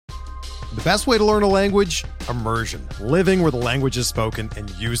The best way to learn a language? Immersion. Living where the language is spoken and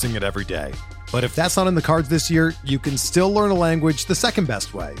using it every day. But if that's not in the cards this year, you can still learn a language the second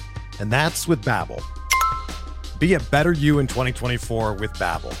best way, and that's with Babbel. Be a better you in 2024 with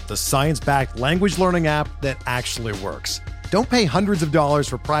Babbel, the science-backed language learning app that actually works. Don't pay hundreds of dollars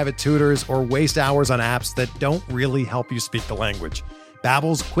for private tutors or waste hours on apps that don't really help you speak the language.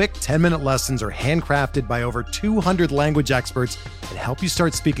 Babbel's quick 10-minute lessons are handcrafted by over 200 language experts and help you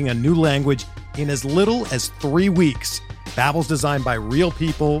start speaking a new language in as little as 3 weeks. Babbel's designed by real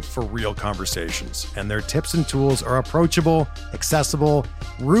people for real conversations, and their tips and tools are approachable, accessible,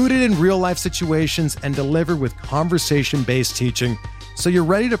 rooted in real-life situations, and delivered with conversation-based teaching, so you're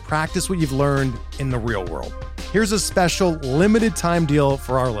ready to practice what you've learned in the real world. Here's a special limited-time deal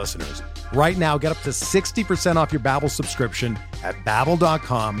for our listeners. Right now, get up to 60% off your Babbel subscription at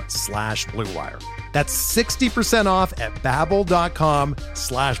babbel.com/Blue Wire. That's 60% off at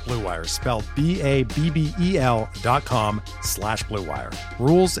babbel.com/Blue Wire, spelled BABBEL.com/Blue Wire.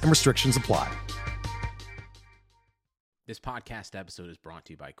 Rules and restrictions apply. This podcast episode is brought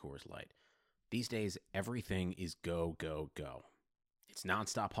to you by Coors Light. These days, everything is go, go, go. It's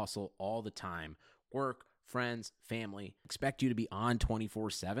nonstop hustle all the time. Work, friends, family, expect you to be on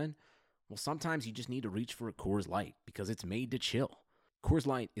 24/7. Well, sometimes you just need to reach for a Coors Light because it's made to chill. Coors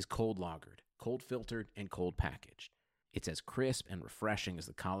Light is cold lagered, cold filtered, and cold packaged. It's as crisp and refreshing as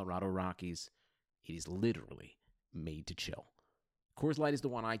the Colorado Rockies. It is literally made to chill. Coors Light is the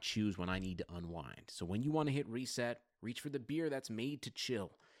one I choose when I need to unwind. So when you want to hit reset, reach for the beer that's made to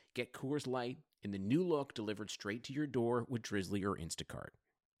chill. Get Coors Light in the new look delivered straight to your door with Drizzly or Instacart.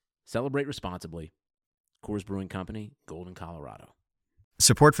 Celebrate responsibly. Coors Brewing Company, Golden, Colorado.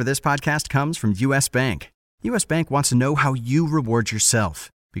 Support for this podcast comes from U.S. Bank. U.S. Bank wants to know how you reward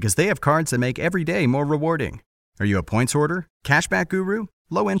yourself because they have cards that make every day more rewarding. Are you a points hoarder, cashback guru,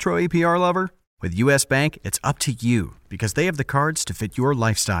 low intro APR lover? With U.S. Bank, it's up to you because they have the cards to fit your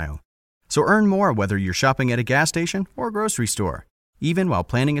lifestyle. So earn more whether you're shopping at a gas station or grocery store, even while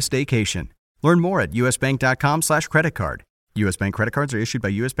planning a staycation. Learn more at usbank.com/creditcard. U.S. Bank credit cards are issued by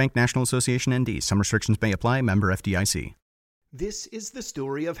U.S. Bank National Association ND. Some restrictions may apply. Member FDIC. This is the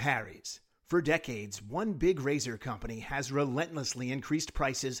story of Harry's. For decades, one big razor company has relentlessly increased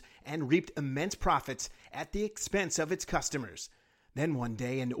prices and reaped immense profits at the expense of its customers. Then one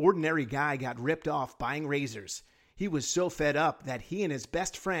day, an ordinary guy got ripped off buying razors. He was so fed up that he and his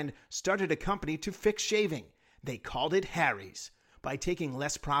best friend started a company to fix shaving. They called it Harry's. By taking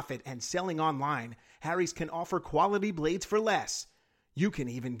less profit and selling online, Harry's can offer quality blades for less. You can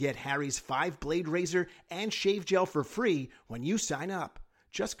even get Harry's 5-blade razor and shave gel for free when you sign up.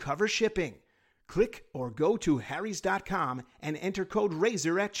 Just cover shipping. Click or go to harrys.com and enter code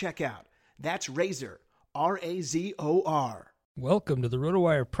RAZOR at checkout. That's RAZOR, R-A-Z-O-R. Welcome to the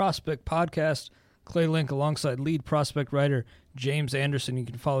RotoWire Prospect Podcast. Clay Link alongside lead prospect writer James Anderson. You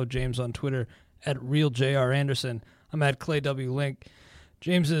can follow James on Twitter at RealJRAnderson. I'm at Clay W. Link.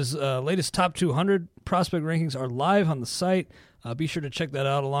 James's latest top 200 prospect rankings are live on the site. Be sure to check that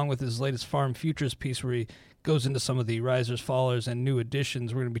out along with his latest Farm Futures piece where he goes into some of the risers, fallers, and new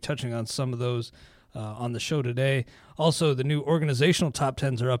additions. We're going to be touching on some of those on the show today. Also, the new organizational top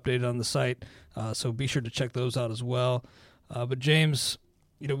 10s are updated on the site, so be sure to check those out as well. But James,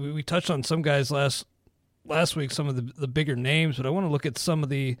 you know, we touched on some guys last week, some of the bigger names, but I want to look at some of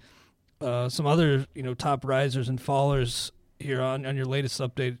the some other top risers and fallers here on your latest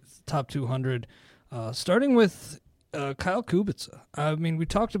update, top 200, starting with Kyle Kubica. I mean, we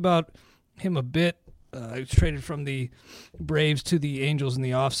talked about him a bit. He was traded from the Braves to the Angels in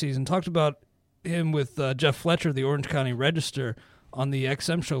the offseason. Talked about him with Jeff Fletcher of the Orange County Register on the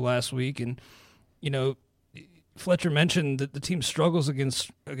XM show last week. And, Fletcher mentioned that the team struggles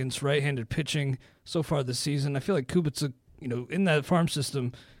against right-handed pitching so far this season. I feel like Kubica, in that farm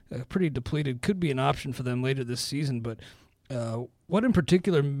system, pretty depleted, could be an option for them later this season. But what in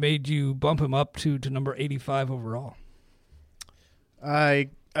particular made you bump him up to number 85 overall? I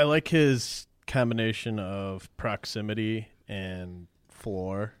like his combination of proximity and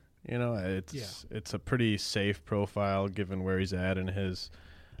floor. It's a pretty safe profile given where he's at in his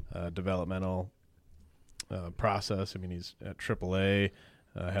developmental process. I mean, he's at AAA,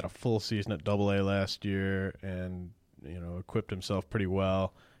 had a full season at AA last year, and equipped himself pretty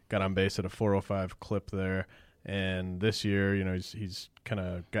well. Got on base at a 405 clip there. And this year, he's kind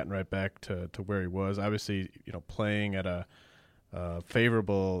of gotten right back to where he was. Obviously, playing at a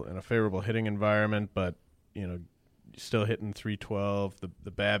favorable hitting environment, but still hitting 312.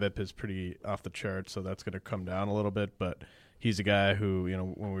 The BABIP is pretty off the chart, so that's going to come down a little bit. But he's a guy who,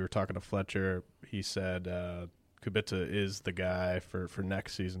 when we were talking to Fletcher, he said Kubica is the guy for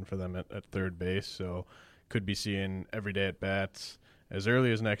next season for them at third base. So could be seeing everyday at bats as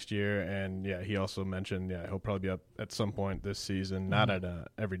early as next year. And yeah, he also mentioned he'll probably be up at some point this season, not at a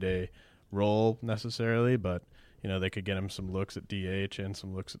everyday role necessarily, but they could get him some looks at DH and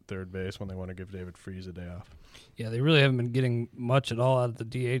some looks at third base when they want to give David Freese a day off. Yeah, they really haven't been getting much at all out of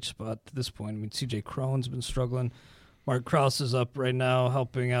the DH spot to this point. I mean, C.J. Cron's been struggling. Mark Krause is up right now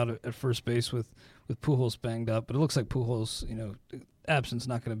helping out at first base with Pujols banged up, but it looks like Pujols, absence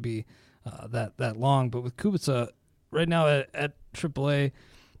not going to be that long. But with Kubica right now at AAA,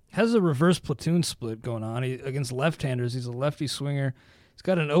 has a reverse platoon split going on. Against left-handers, he's a lefty swinger. He's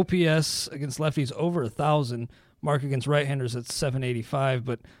got an OPS against lefties over 1,000. Mark against right-handers at 785.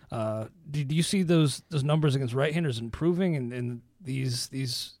 But do you see those numbers against right-handers improving and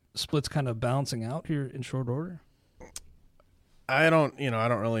these splits kind of balancing out here in short order? I don't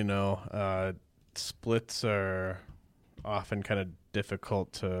really know. Splits are often kind of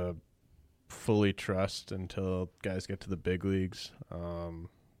difficult to fully trust until guys get to the big leagues, and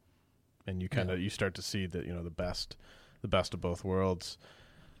you start to see that the best of both worlds.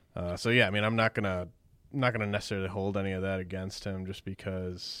 So yeah, I mean, I'm not gonna necessarily hold any of that against him just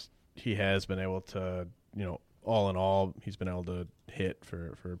because he has been able to, all in all, he's been able to hit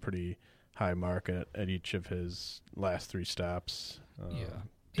for a pretty high mark at each of his last 3 stops.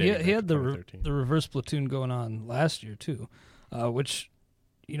 He had the reverse platoon going on last year too, which,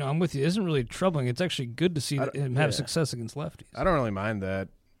 I'm with you, isn't really troubling. It's actually good to see him have success against lefties. I don't really mind that.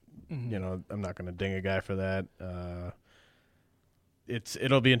 I'm not going to ding a guy for that.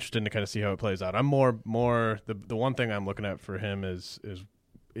 It'll be interesting to kind of see how it plays out. I'm more the one thing I'm looking at for him is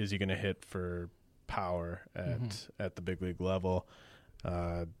he going to hit for power at the big league level?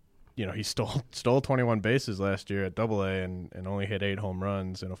 He stole 21 bases last year at AA and only hit 8 home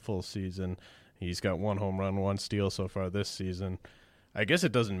runs in a full season. He's got 1 home run, 1 steal so far this season. I guess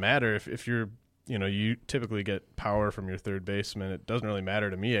it doesn't matter if you're, you typically get power from your third baseman. It doesn't really matter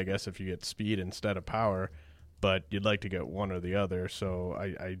to me, I guess, if you get speed instead of power, but you'd like to get one or the other. So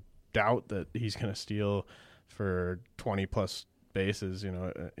I doubt that he's going to steal for 20-plus bases,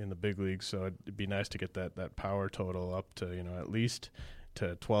 in the big leagues. So it'd be nice to get that power total up to, at least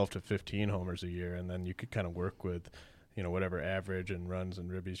to 12 to 15 homers a year, and then you could kind of work with, whatever average and runs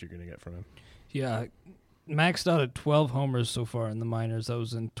and ribbies you're going to get from him. Yeah, maxed out at 12 homers so far in the minors. That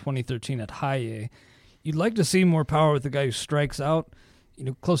was in 2013 at high A. You'd like to see more power with the guy who strikes out,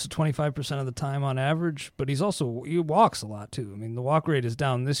 close to 25% of the time on average, but he walks a lot too. I mean, the walk rate is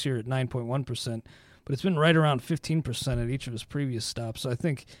down this year at 9.1%, but it's been right around 15% at each of his previous stops. So I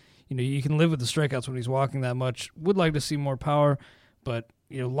think, you can live with the strikeouts when he's walking that much. Would like to see more power, but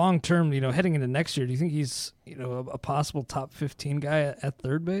long term, heading into next year, do you think he's a possible top 15 guy at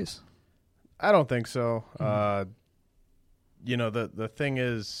third base? I don't think so. The thing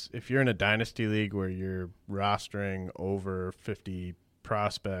is, if you're in a dynasty league where you're rostering over 50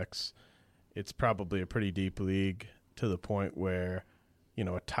 prospects, it's probably a pretty deep league to the point where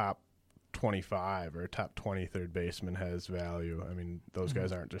a top 25 or a top 20 third baseman has value. I mean, those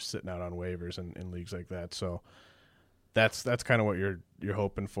guys aren't just sitting out on waivers in leagues like that. So that's kind of what you're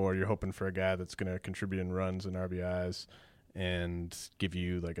hoping for. You're hoping for a guy that's going to contribute in runs and RBIs and give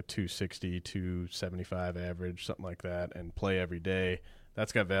you like a 260, 275 average, something like that, and play every day.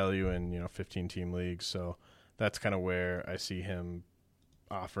 That's got value in 15-team leagues. So that's kind of where I see him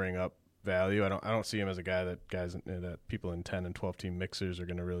offering up value. I don't see him as a guy that people in 10 and 12-team mixers are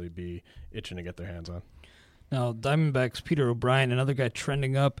going to really be itching to get their hands on. Now, Diamondbacks Peter O'Brien, another guy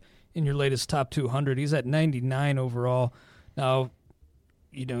trending up in your latest top 200. He's at 99 overall. Now,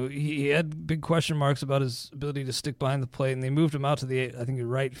 he had big question marks about his ability to stick behind the plate, and they moved him out to the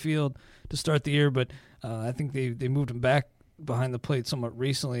right field to start the year, but I think they moved him back behind the plate somewhat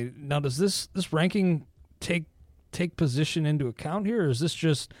recently. Now, does this ranking take position into account here, or is this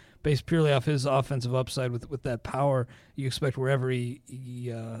just based purely off his offensive upside with that power you expect wherever he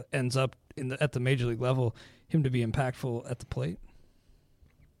ends up at the major league level, him to be impactful at the plate?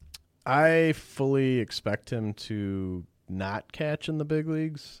 I fully expect him to not catch in the big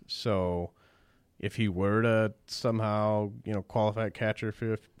leagues. So if he were to somehow, qualify at catcher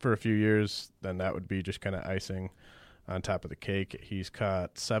for a few years, then that would be just kind of icing on top of the cake. He's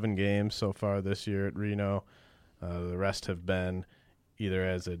caught 7 games so far this year at Reno. The rest have been either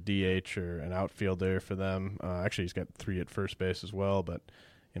as a DH or an outfielder for them. Actually, he's got 3 at first base as well, but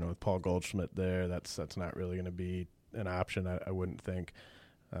with Paul Goldschmidt there, that's not really going to be an option, I wouldn't think.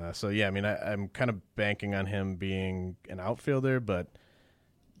 So yeah, I mean, I'm kind of banking on him being an outfielder, but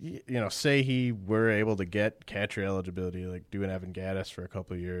say he were able to get catcher eligibility, like doing Evan Gattis for a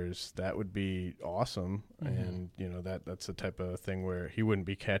couple of years, that would be awesome. And that's the type of thing where he wouldn't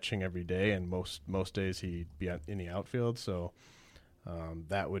be catching every day, and most days he'd be in the outfield. So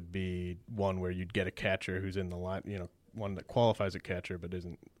that would be one where you'd get a catcher who's in the line, one that qualifies at catcher but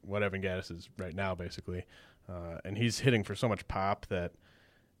isn't what Evan Gattis is right now, basically. And he's hitting for so much pop that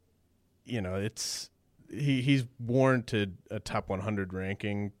it's. He's warranted a top 100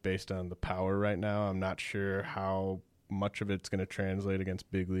 ranking based on the power right now. I'm not sure how much of it's going to translate against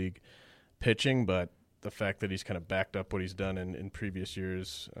big league pitching, but the fact that he's kind of backed up what he's done in previous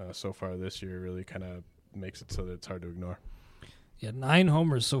years so far this year really kind of makes it so that it's hard to ignore. Yeah, 9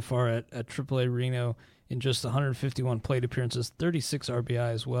 homers so far at AAA Reno in just 151 plate appearances, 36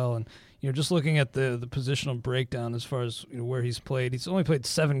 RBI as well. And, just looking at the positional breakdown as far as where he's only played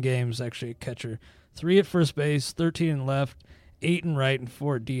 7 games actually at catcher. 3 at first base, 13 in left, 8 in right, and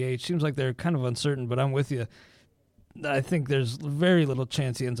 4 at DH. Seems like they're kind of uncertain, but I'm with you. I think there's very little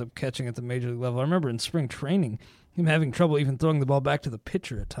chance he ends up catching at the major league level. I remember in spring training, him having trouble even throwing the ball back to the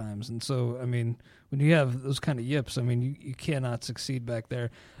pitcher at times. And so, when you have those kind of yips, you cannot succeed back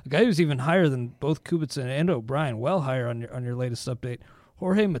there. A guy who's even higher than both Kubica and O'Brien, well higher on your latest update,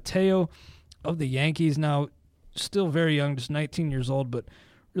 Jorge Mateo of the Yankees, now still very young, just 19 years old, but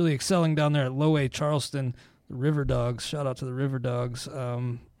really excelling down there at Low A Charleston, the River Dogs. Shout out to the River Dogs.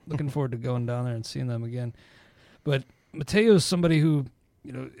 Looking forward to going down there and seeing them again. But Mateo is somebody who,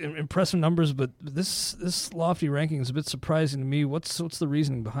 impressive numbers, but this lofty ranking is a bit surprising to me. What's the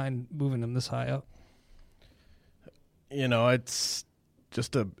reasoning behind moving him this high up? It's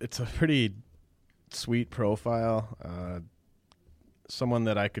a pretty sweet profile. Someone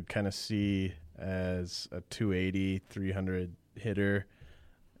that I could kind of see as a 280, 300 hitter,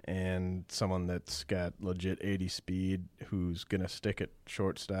 and someone that's got legit 80 speed who's going to stick at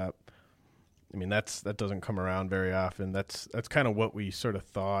shortstop. That doesn't come around very often. That's kind of what we sort of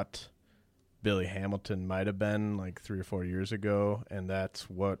thought Billy Hamilton might have been like 3 or 4 years ago, and that's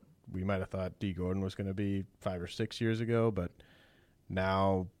what we might have thought Dee Gordon was going to be 5 or 6 years ago. But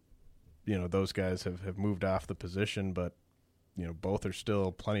now, those guys have moved off the position, but, both are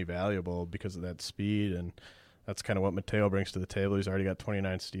still plenty valuable because of that speed, and that's kind of what Mateo brings to the table. He's already got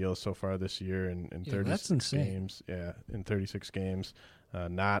 29 steals so far this year in 36 games. Yeah, in 36 games.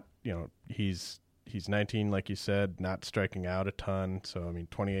 He's 19, like you said, not striking out a ton. So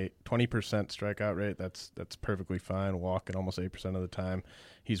 20% strikeout rate. That's perfectly fine. Walking almost 8% of the time.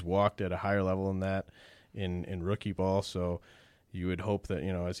 He's walked at a higher level than that in rookie ball. So you would hope that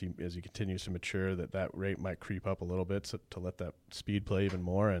as he continues to mature, that rate might creep up a little bit to let that speed play even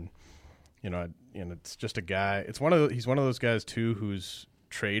more. And it's just a guy. He's one of those guys too whose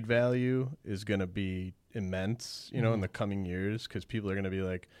trade value is going to be immense, in the coming years, because people are going to be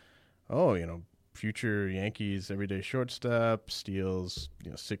like, oh, future Yankees everyday shortstop, steals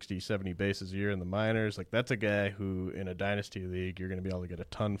 60, 70 bases a year in the minors. Like, that's a guy who in a dynasty league you're going to be able to get a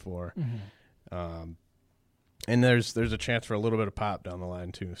ton for. And there's a chance for a little bit of pop down the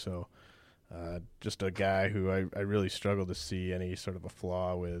line too. So just a guy who I really struggle to see any sort of a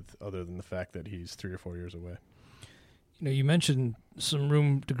flaw with, other than the fact that he's 3 or 4 years away. You mentioned some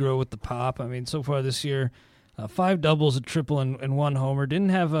room to grow with the pop. So far this year, 5 doubles, a triple, and 1 homer. Didn't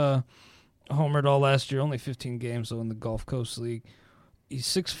have a homer at all last year, only 15 games, though, in the Gulf Coast League. He's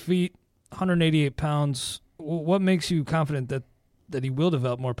 6 feet, 188 pounds. What makes you confident that he will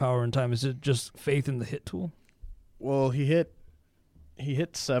develop more power in time? Is it just faith in the hit tool? Well, he hit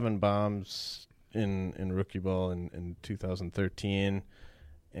 7 bombs in rookie ball in 2013,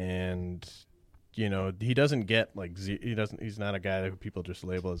 and he doesn't get he's not a guy that people just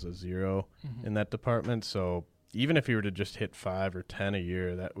label as a zero in that department. So even if he were to just hit 5 or 10 a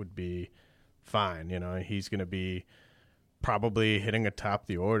year, that would be fine. He's going to be probably hitting atop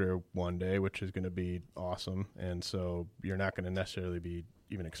the order one day, which is going to be awesome. And so you're not going to necessarily be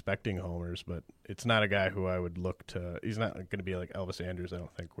even expecting homers, but it's not a guy who I would look to. He's not going to be like Elvis Andrus, I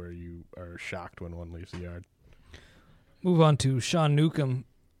don't think, where you are shocked when one leaves the yard. Move on to Sean Newcomb,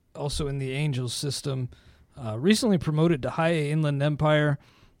 also in the Angels system, recently promoted to High A Inland Empire.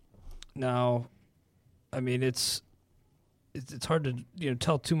 Now, it's hard to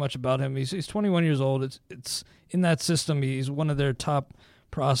tell too much about him. He's 21 years old. It's in that system. He's one of their top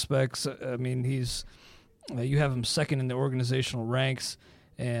prospects. You have him second in the organizational ranks,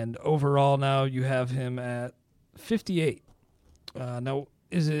 and overall now you have him at 58. Now,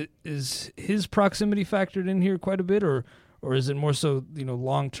 is his proximity factored in here quite a bit, or is it more so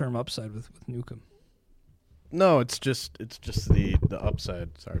long-term upside with Newcomb? No, it's just the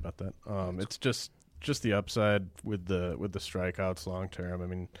upside. Sorry about that. It's just just the upside with the strikeouts long term. I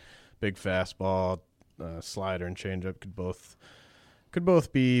mean, big fastball, slider, and changeup could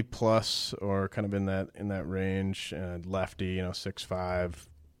both be plus or kind of in that range. Lefty, 6'5",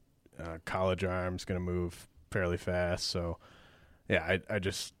 college arm's going to move fairly fast. So, yeah,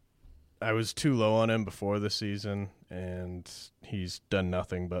 I was too low on him before the season, and he's done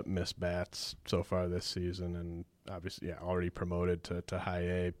nothing but miss bats so far this season. And obviously, already promoted to high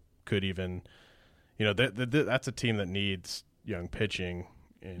A. Could even, that's a team that needs young pitching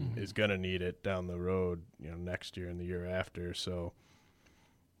and is going to need it down the road, next year and the year after. So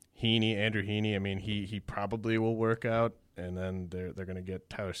Andrew Heaney, I mean, he probably will work out, and then they're going to get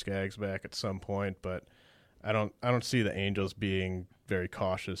Tyler Skaggs back at some point. But I don't see the Angels being very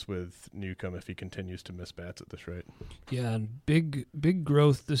cautious with Newcomb if he continues to miss bats at this rate. Yeah, and big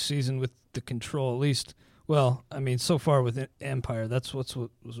growth this season with the control, at least. Well, I mean, so far with Empire, that's what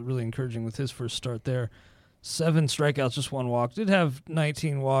was really encouraging with his first start there. 7 strikeouts, just 1 walk. Did have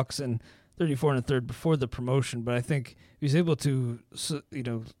 19 walks and 34 and a third before the promotion, but I think he's able to,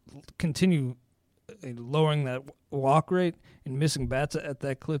 continue lowering that walk rate and missing bats at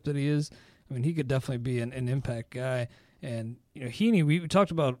that clip that he is. I mean, he could definitely be an impact guy. And, Heaney, we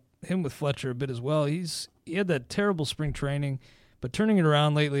talked about him with Fletcher a bit as well. He had that terrible spring training, but turning it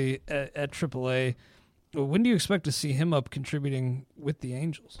around lately at AAA. When do you expect to see him up contributing with the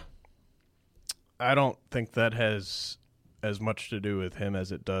Angels? I don't think that has as much to do with him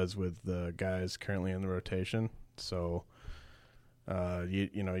as it does with the guys currently in the rotation. So,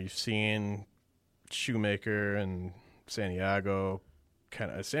 you've seen Shoemaker and Santiago.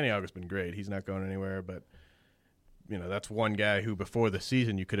 Santiago's been great. He's not going anywhere, but that's one guy who before the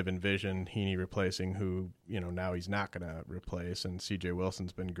season you could have envisioned Heaney replacing, who now he's not going to replace. And C.J.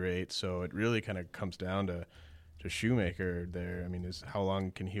 Wilson's been great, so it really kind of comes down to Shoemaker there. I mean, how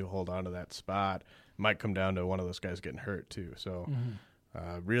long can he hold on to that spot? It might come down to one of those guys getting hurt too. So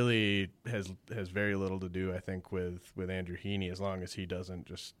really has very little to do, I think, with Andrew Heaney, as long as he doesn't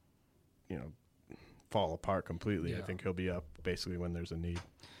just fall apart completely. Yeah. I think he'll be up basically when there's a need.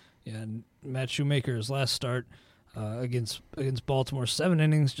 Yeah, and Matt Shoemaker's last start against Baltimore, 7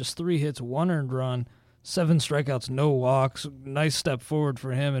 innings, just 3 hits, 1 earned run, 7 strikeouts, no walks. Nice step forward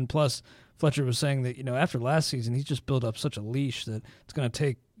for him. And plus, Fletcher was saying that after last season, he's just built up such a leash that it's going to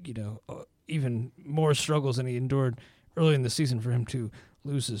take even more struggles than he endured early in the season for him to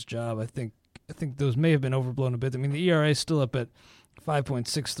lose his job. I think those may have been overblown a bit. I mean, the ERA is still up at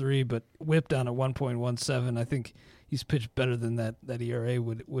 5.63, but whip down at 1.17. I think he's pitched better than that ERA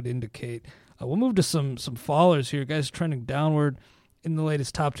would indicate. We'll move to some fallers here. Guys trending downward in the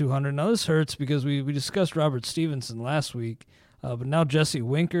latest top 200. Now this hurts because we discussed Robert Stevenson last week, but now Jesse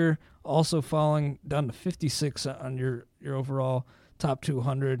Winker also falling down to 56 on your overall top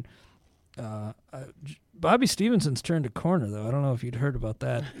 200. Bobby Stevenson's turned a corner, though. I don't know if you'd heard about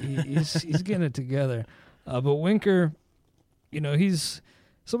that. He's getting it together. But Winker, he's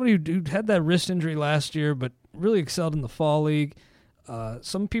somebody who had that wrist injury last year, but really excelled in the fall league.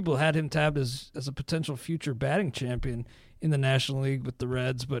 Some people had him tabbed as a potential future batting champion in the National League with the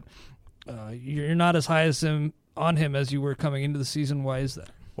Reds, but you're not as high on him as you were coming into the season. Why is that?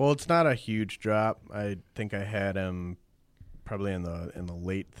 Well, it's not a huge drop. I think I had him probably in the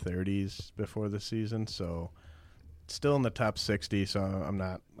late 30s before the season, so still in the top 60. So I'm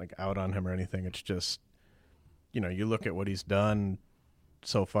not out on him or anything. It's just you look at what he's done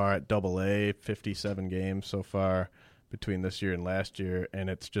so far at AA, 57 games so far between this year and last year, and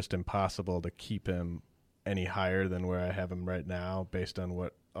it's just impossible to keep him any higher than where I have him right now based on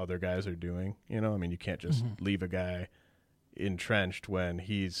what other guys are doing. I mean, you can't just leave a guy entrenched when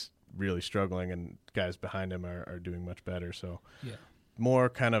he's really struggling and guys behind him are doing much better. So more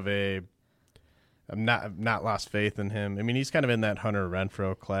kind of I've not lost faith in him. I mean, he's kind of in that Hunter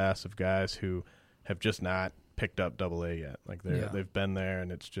Renfroe class of guys who have just not picked up AA yet. They've been there,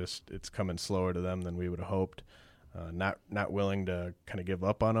 and it's coming slower to them than we would have hoped. Not willing to kind of give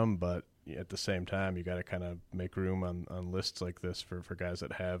up on them, but at the same time, you got to kind of make room on lists like this for guys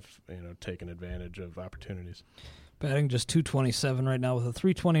that have taken advantage of opportunities. Batting just .227 right now with a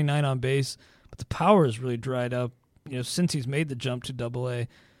 .329 on base, but the power has really dried up. Since he's made the jump to AA,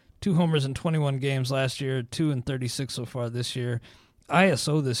 2 homers in 21 games last year, 2 in 36 so far this year.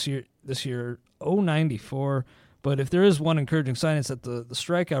 ISO this year 0.94. But if there is one encouraging sign, it's that the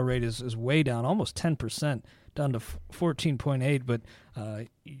strikeout rate is way down, almost 10%, down to 14.8. But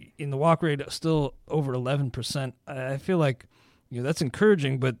in the walk rate, still over 11%. I feel like that's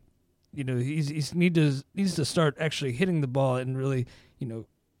encouraging, but he needs to start actually hitting the ball and really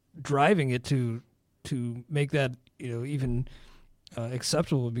driving it to make that even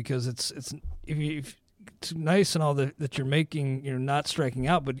acceptable, because it's if it's nice and all that you're making, you're not striking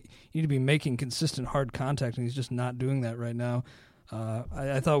out, but you need to be making consistent hard contact, and he's just not doing that right now.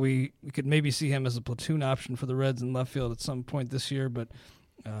 I thought we could maybe see him as a platoon option for the Reds in left field at some point this year, but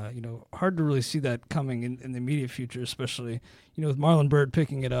hard to really see that coming in the immediate future, especially with Marlon Byrd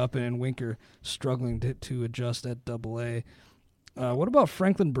picking it up and Winker struggling to adjust at Double-A. What about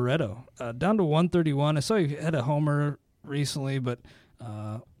Franklin Barreto? Down to 131. I saw he had a homer recently, but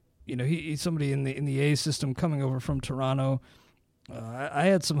he's somebody in the A system coming over from Toronto. I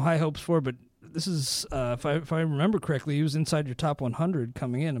had some high hopes for, but this is if I remember correctly, he was inside your top 100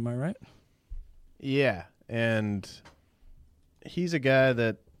 coming in. Am I right? Yeah, and he's a guy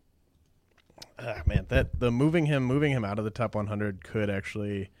that, the moving him out of the top 100 could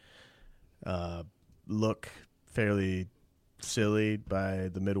actually look fairly silly by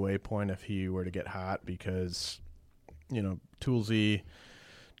the midway point if he were to get hot, because Toolsy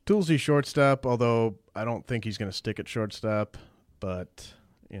shortstop, although I don't think he's going to stick at shortstop, but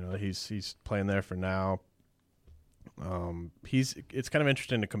he's playing there for now. It's kind of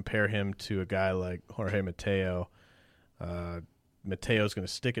interesting to compare him to a guy like Jorge Mateo. Mateo's going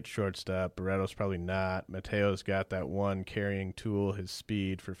to stick at shortstop. Barreto's probably not. Mateo's got that one carrying tool, his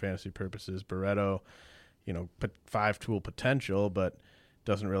speed for fantasy purposes. Barreto, 5-tool potential, but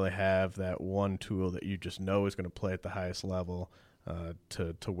doesn't really have that one tool that you just know is going to play at the highest level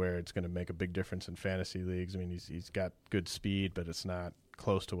to where it's going to make a big difference in fantasy leagues. I mean, he's got good speed, but it's not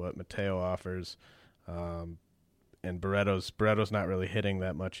close to what Mateo offers. And Barreto's not really hitting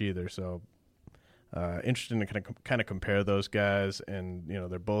that much either, so interesting to kind of compare those guys, and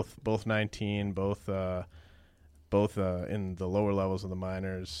they're both 19, both in the lower levels of the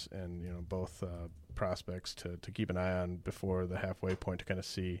minors, and both prospects to keep an eye on before the halfway point to kind of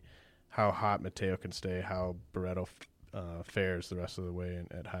see how hot Mateo can stay, how Barreto fares the rest of the way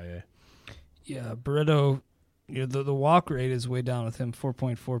at high A. Yeah, Barreto, the walk rate is way down with him,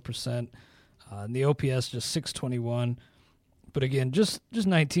 4.4%, and the OPS just 621. But again, just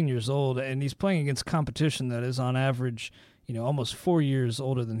 19 years old, and he's playing against competition that is on average, almost 4 years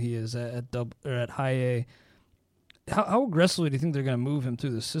older than he is at high A. How aggressively do you think they're going to move him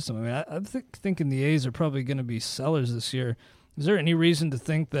through the system? I mean, I'm thinking the A's are probably going to be sellers this year. Is there any reason to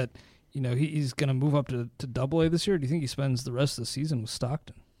think that he's going to move up to Double-A this year? Or do you think he spends the rest of the season with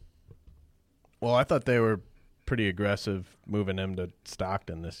Stockton? Well, I thought they were pretty aggressive moving him to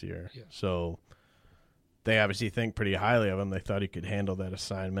Stockton this year. Yeah. So they obviously think pretty highly of him. They thought he could handle that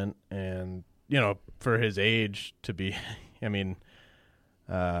assignment, and for his age to be,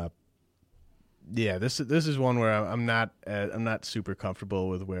 this is one where I'm not super comfortable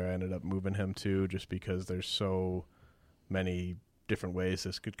with where I ended up moving him to, just because there's so many different ways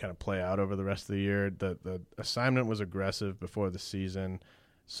this could kind of play out over the rest of the year. The assignment was aggressive before the season,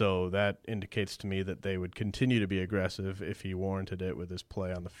 so that indicates to me that they would continue to be aggressive if he warranted it with his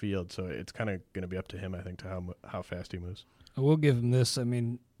play on the field. So it's kind of going to be up to him, I think, to how fast he moves. I will give him this. I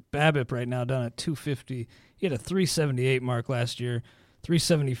mean, BABIP right now down at 250. He had a 378 mark last year,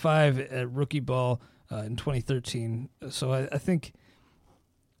 375 at rookie ball in 2013. So I think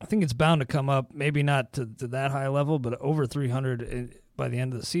it's bound to come up, maybe not to that high level, but over 300 by the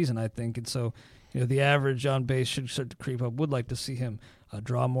end of the season, I think. And so, the average on base should start to creep up. Would like to see him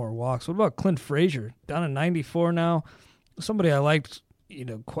draw more walks. What about Clint Frazier? Down at 94 now. Somebody I liked,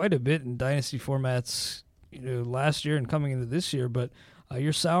 quite a bit in dynasty formats, last year and coming into this year, but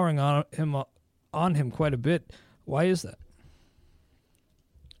you're souring on him quite a bit. Why is that?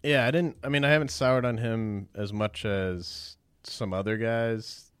 Yeah, I haven't soured on him as much as some other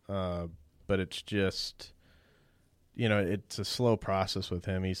guys, but it's just, it's a slow process with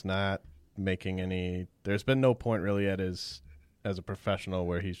him. He's not making any. There's been no point really as a professional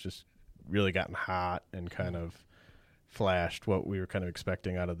where he's just really gotten hot and kind of flashed what we were kind of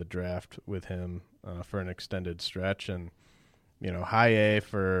expecting out of the draft with him for an extended stretch. And high A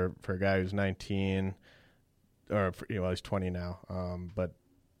for a guy who's 19, or he's 20 now, but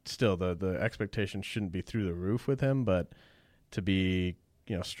still the expectations shouldn't be through the roof with him. But to be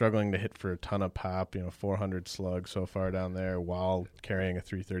struggling to hit for a ton of pop, 400 slug so far down there while carrying a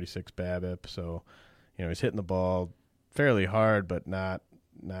 336 BABIP. So, he's hitting the ball fairly hard, but not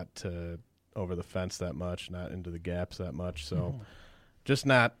to over the fence that much, not into the gaps that much. So just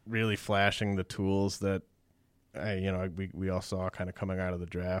not really flashing the tools that we all saw kind of coming out of the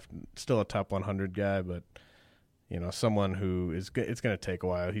draft. Still a top 100 guy, but someone who it's going to take a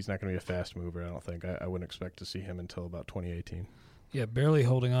while. He's not going to be a fast mover, I don't think. I wouldn't expect to see him until about 2018. Yeah, barely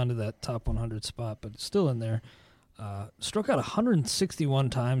holding on to that top 100 spot, but still in there. Struck out 161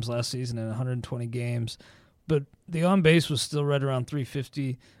 times last season in 120 games. but the on base was still right around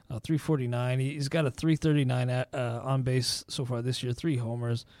 350, 349. He's got a 339 on base so far this year, 3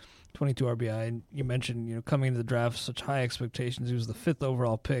 homers, 22 RBI. And you mentioned, coming into the draft, such high expectations. He was the 5th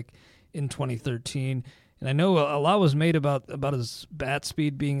overall pick in 2013. And I know a lot was made about his bat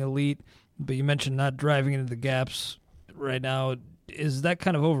speed being elite, but you mentioned not driving into the gaps right now. Is that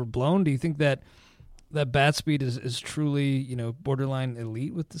kind of overblown? Do you think that bat speed is truly, borderline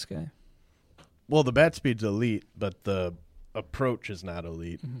elite with this guy? Well, the bat speed's elite, but the approach is not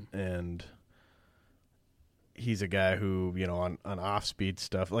elite. Mm-hmm. And he's a guy who, on off-speed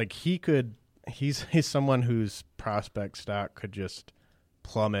stuff, like he's someone whose prospect stock could just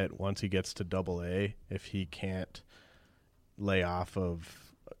plummet once he gets to Double-A if he can't lay off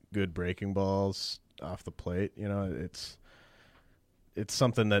of good breaking balls off the plate. It's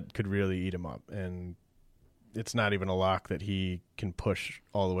something that could really eat him up, and it's not even a lock that he can push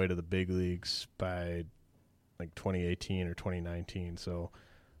all the way to the big leagues by like 2018 or 2019. So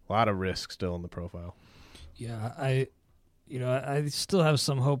a lot of risk still in the profile. Yeah, I still have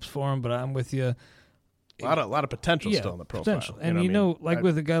some hopes for him, but I'm with you. A lot of potential still in the profile. Potential. And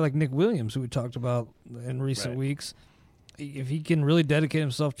with a guy like Nick Williams, who we talked about in recent weeks, if he can really dedicate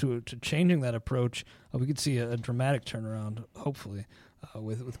himself to changing that approach, we could see a dramatic turnaround, hopefully,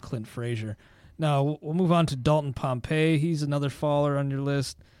 with Clint Frazier. Now, we'll move on to Dalton Pompey. He's another faller on your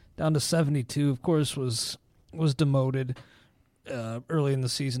list, down to 72. Of course, was demoted early in the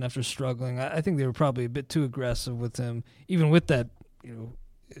season after struggling. I think they were probably a bit too aggressive with him, even with that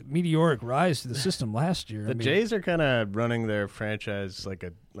meteoric rise to the system last year. The Jays are kind of running their franchise like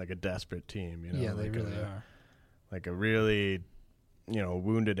a desperate team. Yeah, they really are. Like a really,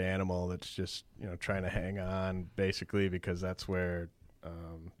 wounded animal that's just, trying to hang on basically because that's where,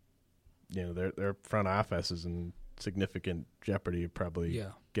 their front office is in significant jeopardy of probably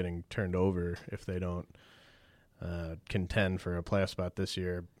getting turned over if they don't contend for a playoff spot this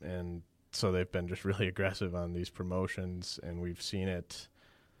year. And so they've been just really aggressive on these promotions, and we've seen it.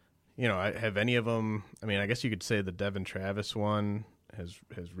 Have any of them? I mean, I guess you could say the Devin Travis one has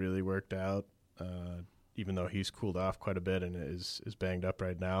really worked out, even though he's cooled off quite a bit and is banged up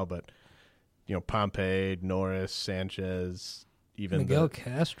right now. But Pompey, Norris, Sanchez, even Miguel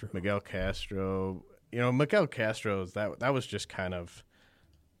Castro. Miguel Castro, that was just kind of.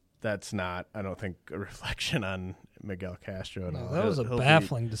 That's not, I don't think, a reflection on Miguel Castro at all. That was a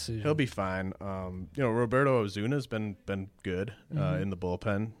baffling decision. He'll be fine. Roberto Ozuna's been good in the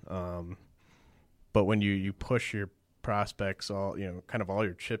bullpen. But when you push your prospects kind of all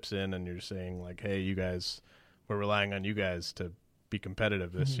your chips in, and you're saying like, hey, you guys, we're relying on you guys to be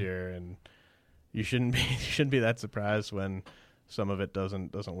competitive this year, and you shouldn't be that surprised when some of it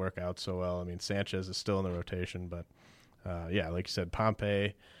doesn't work out so well. I mean, Sanchez is still in the rotation, but like you said,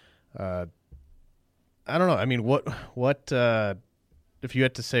 Pompey. I don't know. I mean, what if you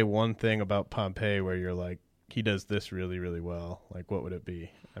had to say one thing about Pompey where you're like, he does this really, really well, like what would it be?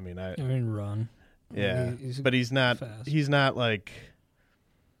 I mean, run. Yeah, but he's not fast. He's not like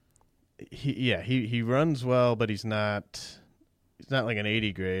he runs well, but he's not like an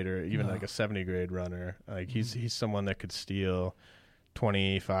 80 grade or even like a 70 grade runner. Like he's someone that could steal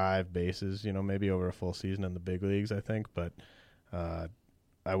 25 bases, maybe over a full season in the big leagues, I think, but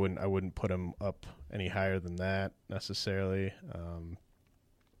I wouldn't put him up any higher than that necessarily.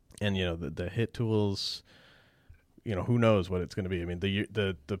 And the hit tools, who knows what it's going to be. I mean,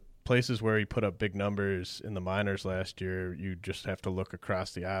 the places where he put up big numbers in the minors last year, you just have to look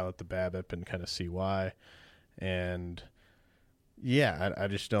across the aisle at the BABIP and kind of see why. And I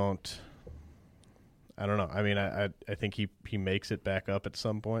just don't. I don't know. I mean, I think he makes it back up at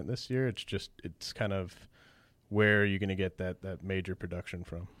some point this year. It's kind of. Where are you going to get that major production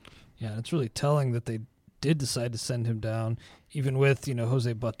from? Yeah, it's really telling that they did decide to send him down, even with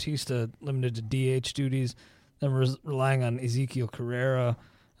Jose Bautista limited to DH duties, then relying on Ezekiel Carrera,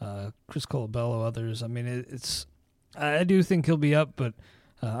 Chris Colabello, others. I mean, I do think he'll be up, but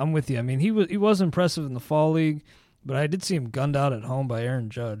I'm with you. I mean, he was impressive in the fall league, but I did see him gunned out at home by Aaron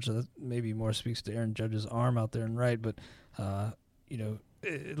Judge. So that maybe more speaks to Aaron Judge's arm out there and right, but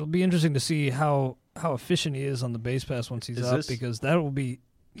it'll be interesting to see how efficient he is on the base pass once he's up, because that'll be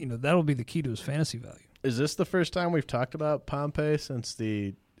the key to his fantasy value. Is this the first time we've talked about Pompey since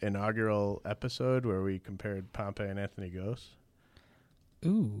the inaugural episode where we compared Pompey and Anthony Gose?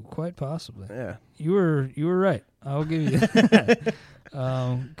 Ooh, quite possibly. Yeah, you were right. I'll give you that.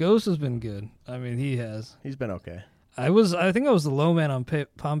 Gose has been good. I mean, he has. He's been okay. I think I was the low man on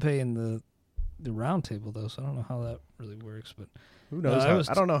Pompey in the round table though, so I don't know how that really works, but. Who knows?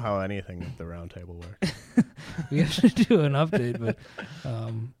 I don't know how anything at the round table works. We have to do an update, but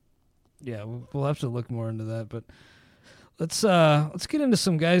Yeah, we'll have to look more into that. But let's get into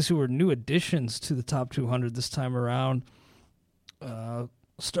some guys who are new additions to the top 200 this time around.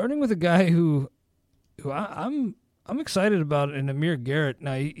 Starting with a guy who I'm excited about, in Amir Garrett.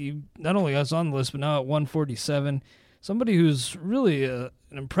 Now he not only is on the list, but now at 147, somebody who's really an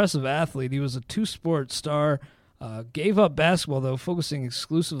impressive athlete. He was a two-sport star. Gave up basketball though, focusing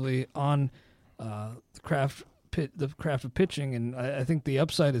exclusively on the craft of pitching, and I think the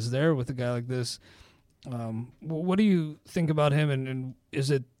upside is there with a guy like this. What do you think about him, and is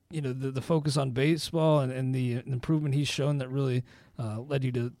it the focus on baseball and the improvement he's shown that really led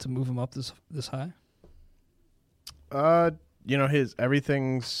you to move him up this high? His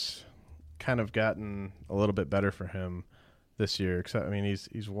everything's kind of gotten a little bit better for him this year. Except, I mean,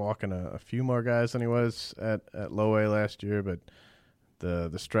 he's walking a few more guys than he was at low A last year, but the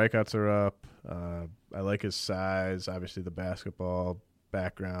strikeouts are up. I like his size, obviously the basketball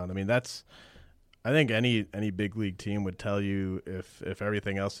background. I mean, I think any big league team would tell you if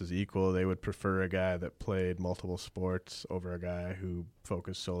everything else is equal, they would prefer a guy that played multiple sports over a guy who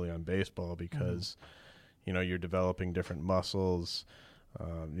focused solely on baseball because, you're developing different muscles.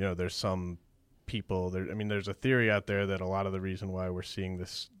 There's some people there. I mean, there's a theory out there that a lot of the reason why we're seeing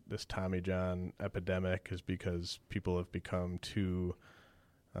this Tommy John epidemic is because people have become too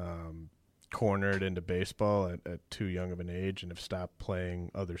cornered into baseball at too young of an age and have stopped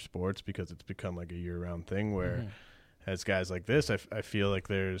playing other sports because it's become like a year-round thing where as guys like this, I feel like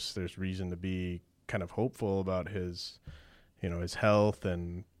there's reason to be kind of hopeful about his health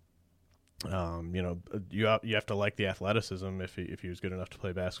and you have to like the athleticism if he was good enough to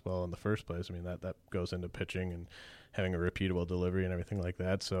play basketball in the first place. I mean, that goes into pitching and having a repeatable delivery and everything like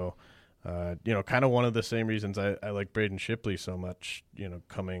that. So, kind of one of the same reasons I like Braden Shipley so much,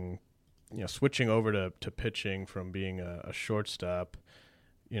 switching over to pitching from being a shortstop.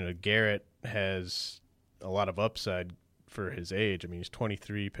 Garrett has a lot of upside for his age. I mean, he's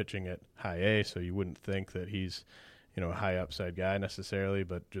 23 pitching at high A, so you wouldn't think that he's a high upside guy necessarily,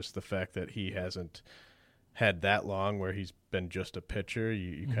 but just the fact that he hasn't had that long where he's been just a pitcher,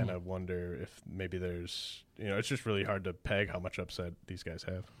 you kind of wonder if maybe there's, it's just really hard to peg how much upside these guys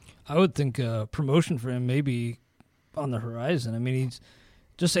have. I would think promotion for him may be on the horizon. I mean, he's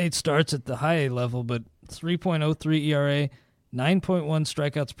just 8 starts at the high A level, but 3.03 ERA, 9.1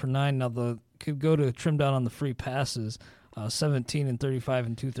 strikeouts per 9. Now, could go to trim down on the free passes, 17 and 35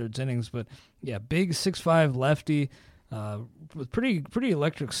 and 2/3 innings. But, yeah, big 6'5" lefty with pretty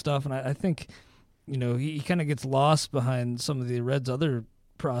electric stuff. And I think, he kind of gets lost behind some of the Reds' other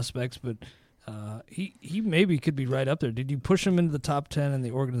prospects, but he maybe could be right up there. Did you push him into the top 10 in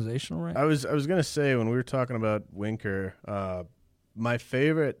the organizational rank? I was going to say, when we were talking about Winker, my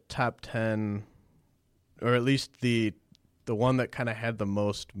favorite top 10, or at least the one that kind of had the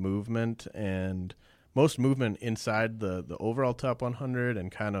most movement inside the overall top 100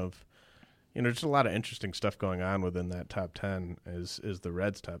 and kind of, just a lot of interesting stuff going on within that top 10 is the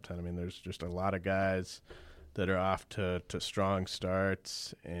Reds top 10. I mean, there's just a lot of guys that are off to strong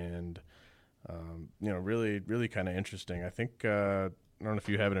starts and, really, really kind of interesting. I think, I don't know if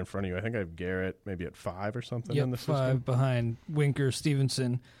you have it in front of you. I think I have Garrett maybe at 5 or something in the system. 5 behind Winker,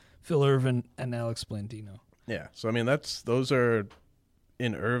 Stevenson, Phil Ervin, and Alex Blandino. Yeah. So, I mean, those are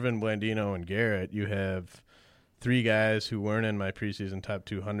in Ervin, Blandino, and Garrett. You have 3 guys who weren't in my preseason top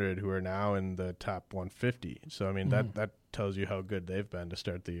 200 who are now in the top 150. So, I mean, that tells you how good they've been to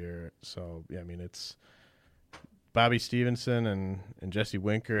start the year. So, yeah, I mean, it's Bobby Stevenson and Jesse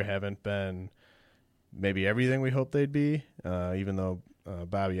Winker haven't been maybe everything we hoped they'd be, even though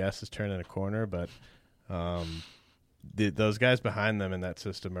Bobby S. is turning a corner. But those guys behind them in that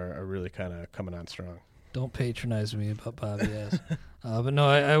system are really kind of coming on strong. Don't patronize me about Bobby S. But no,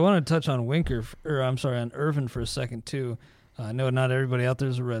 I want to touch on on Ervin for a second too. I know not everybody out there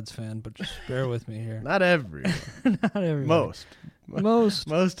is a Reds fan, but just bear with me here. Not everyone. Not everybody.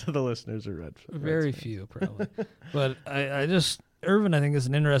 Most of the listeners are Reds fans. Very few, probably. But Ervin, I think, is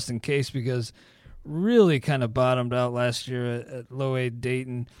an interesting case because really kind of bottomed out last year at low A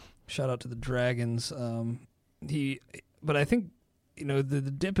Dayton. Shout out to the Dragons. But I think,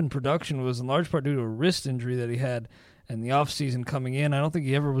 the dip in production was in large part due to a wrist injury that he had in the offseason coming in. I don't think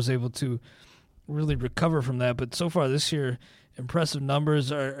he ever was able to really recover from that. But so far this year, impressive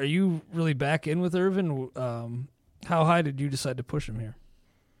numbers. Are you really back in with Ervin? How high did you decide to push him here?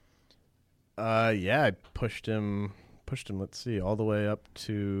 Yeah, I pushed him, let's see, all the way up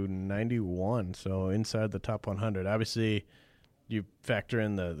to 91, so inside the top 100. Obviously, you factor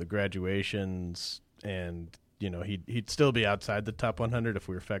in the graduations and he'd still be outside the top 100 if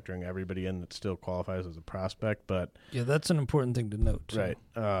we were factoring everybody in that still qualifies as a prospect. But yeah, that's an important thing to note. Right.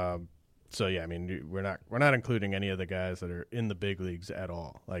 So yeah, I mean, we're not including any of the guys that are in the big leagues at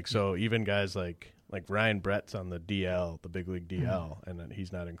all. Like, so even guys like Ryan Brett's on the DL, the big league DL, and then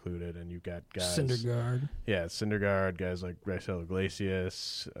he's not included. And you've got guys Syndergaard. Yeah, Syndergaard, guys like Raisel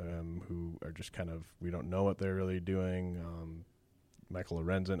Iglesias, who are just kind of, we don't know what they're really doing. Michael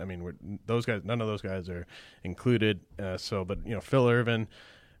Lorenzen. I mean, those guys, none of those guys are included. But Phil Ervin,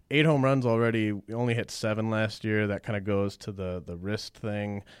 8 home runs already. We only hit 7 last year. That kind of goes to the wrist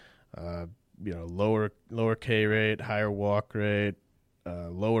thing. Lower K rate, higher walk rate,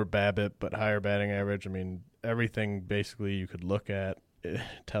 lower BABIP, but higher batting average. I mean, everything basically you could look at, it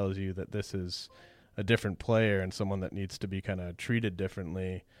tells you that this is a different player and someone that needs to be kind of treated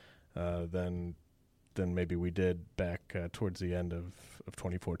differently than maybe we did back towards the end of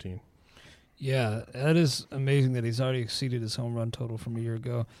 2014. Yeah, that is amazing that he's already exceeded his home run total from a year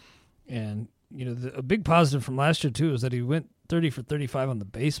ago. And, a big positive from last year, too, is that he went 30 for 35 on the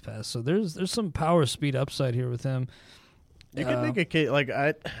base pass. So there's some power speed upside here with him. You can make a case, like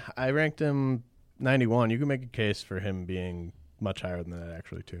I ranked him 91. You can make a case for him being much higher than that,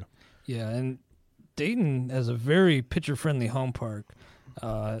 actually, too. Yeah, and Dayton has a very pitcher-friendly home park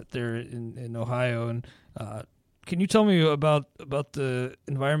there in Ohio. And can you tell me about the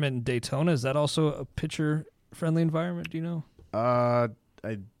environment in Daytona? Is that also a pitcher-friendly environment? Do you know? I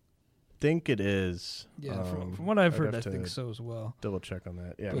think it is. Yeah, from what I've heard, I think so as well. Double check on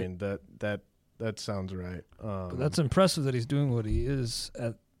that. Yeah, but, I mean that sounds right. But that's impressive that he's doing what he is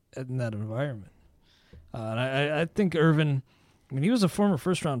in that environment. And I think Ervin, I mean, he was a former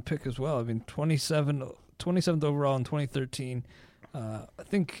first-round pick as well. I mean, 27th overall in 2013. I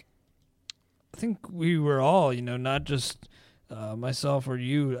think we were all, not just myself or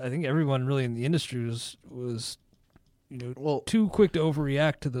you. I think everyone really in the industry was too quick to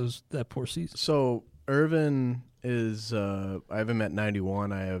overreact to that poor season. So Ervin is, I have him at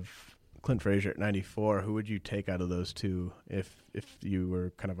 91. I have Clint Frazier at 94. Who would you take out of those two if you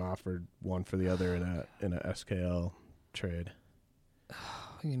were kind of offered one for the other in a SKL trade?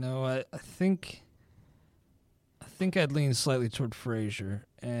 I think I'd lean slightly toward Frazier,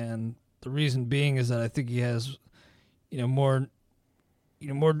 and the reason being is that I think he has, more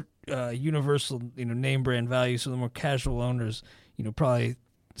universal, name brand value. So the more casual owners, probably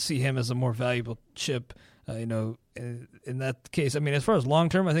see him as a more valuable chip. In that case, I mean, as far as long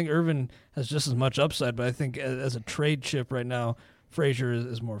term, I think Ervin has just as much upside, but I think as a trade chip right now, Frazier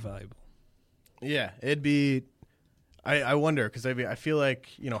is more valuable. Yeah, it'd be. I wonder, because I feel like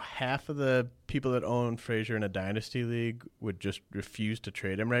half of the people that own Frazier in a dynasty league would just refuse to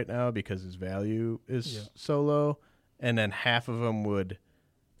trade him right now because his value is so low, and then half of them would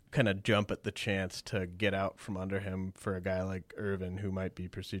kind of jump at the chance to get out from under him for a guy like Ervin, who might be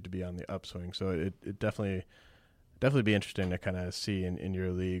perceived to be on the upswing. So it definitely be interesting to kind of see in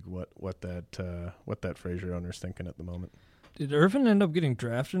your league what that Frazier owner's thinking at the moment. Did Ervin end up getting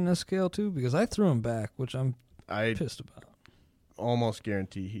drafted in this scale too? Because I threw him back, which I'm pissed about. Almost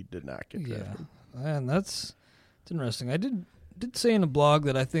guarantee he did not get drafted. Yeah, and it's interesting. I did say in a blog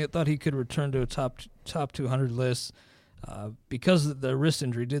that I thought he could return to a top 200 list because the wrist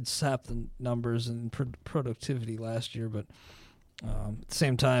injury did sap the numbers and productivity last year. But at the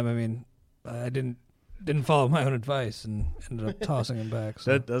same time, I mean, I didn't follow my own advice and ended up tossing him back.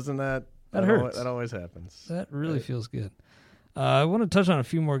 So. That hurts. That always happens. That really feels good. I want to touch on a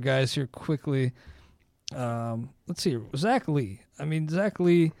few more guys here quickly. Let's see. Zach Lee. I mean, Zach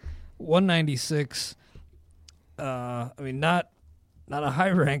Lee, 196. I mean, not a high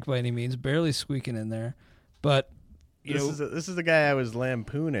rank by any means, barely squeaking in there. But this is the guy I was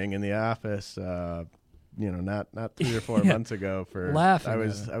lampooning in the office. Not 3 or 4 months ago for laughing.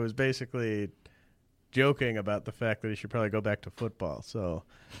 I was basically joking about the fact that he should probably go back to football. So,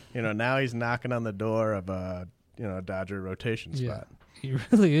 now he's knocking on the door of a Dodger rotation spot. He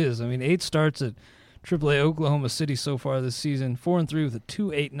really is. I mean, 8 starts at AAA Oklahoma City so far this season, 4-3 with a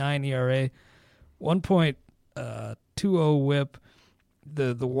 2.89 ERA, 1.20 WHIP.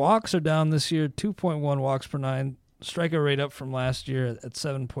 The walks are down this year, 2.1 walks per 9. Strikeout rate up from last year at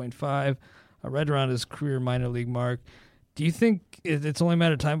 7.5, right around his career minor league mark. Do you think it's only a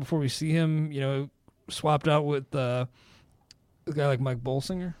matter of time before we see him, swapped out with a guy like Mike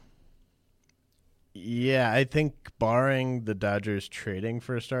Bolsinger? Yeah, I think barring the Dodgers trading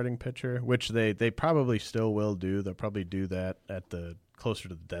for a starting pitcher, which they probably still will do. They'll probably do that at the closer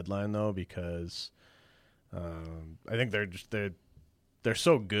to the deadline, though, because I think they're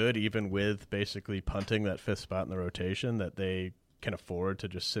so good, even with basically punting that 5th spot in the rotation, that they can afford to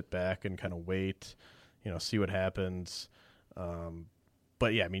just sit back and kind of wait, see what happens.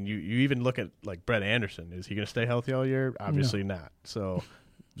 But yeah, I mean, you even look at like Brett Anderson. Is he going to stay healthy all year? Obviously not. So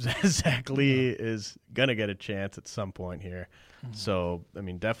Zach Lee is going to get a chance at some point here. So, I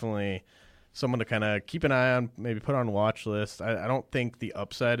mean, definitely someone to kind of keep an eye on, maybe put on watch list. I don't think the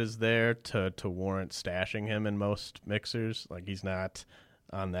upside is there to warrant stashing him in most mixers. Like, he's not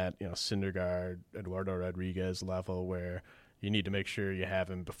on that, Syndergaard, Eduardo Rodriguez level where you need to make sure you have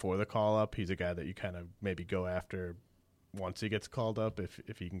him before the call up. He's a guy that you kind of maybe go after once he gets called up if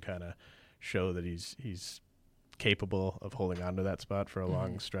he can kind of show that he's capable of holding on to that spot for a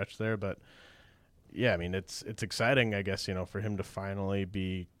long stretch there. But yeah, I mean, it's exciting, I guess, for him to finally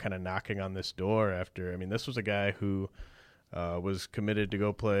be kind of knocking on this door after, I mean, this was a guy who was committed to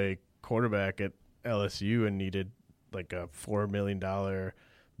go play quarterback at LSU and needed like a $4 million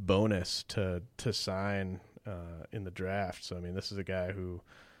bonus to sign in the draft. So, I mean, this is a guy who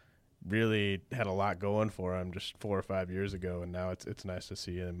really had a lot going for him just 4 or 5 years ago, and now it's nice to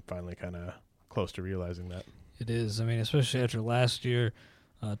see him finally kind of close to realizing that. It is. I mean, especially after last year,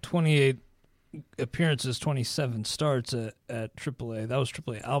 28 appearances, 27 starts at AAA. That was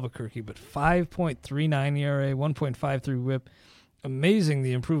AAA Albuquerque, but 5.39 ERA, 1.53 WHIP. Amazing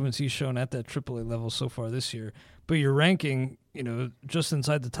the improvements he's shown at that AAA level so far this year. But your ranking, just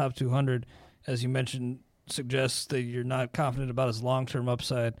inside the top 200, as you mentioned, suggests that you're not confident about his long-term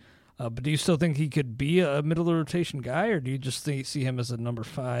upside. But do you still think he could be a middle-of-the-rotation guy, or do you just see him as a number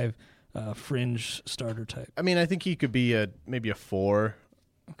 5 fringe starter type? I mean, I think he could be maybe a 4.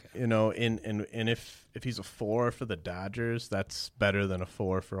 Okay. And if he's a 4 for the Dodgers, that's better than a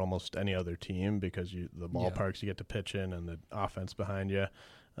 4 for almost any other team because the ballparks you get to pitch in and the offense behind you.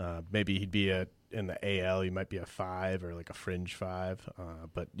 Maybe he'd be in the AL, he might be a 5 or like a fringe 5.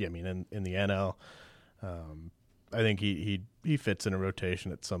 But yeah, I mean, in the NL, I think he fits in a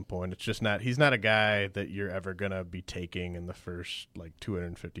rotation at some point. It's just he's not a guy that you're ever gonna be taking in the first like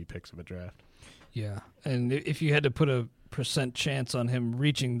 250 picks of a draft. Yeah, and if you had to put a percent chance on him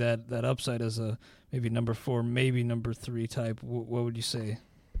reaching that upside as a maybe number 4, maybe number 3 type, what would you say?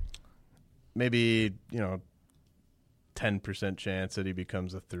 Maybe 10% chance that he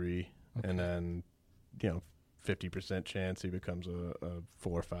becomes a 3, okay. And then 50% chance he becomes a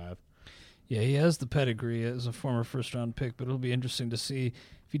 4 or 5. Yeah, he has the pedigree as a former first-round pick, but it'll be interesting to see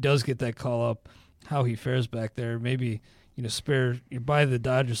if he does get that call up, how he fares back there. Maybe buy the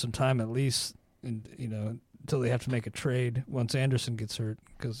Dodgers some time at least, and until they have to make a trade once Anderson gets hurt,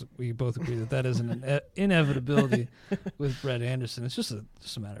 because we both agree that is an inevitability with Brett Anderson. It's just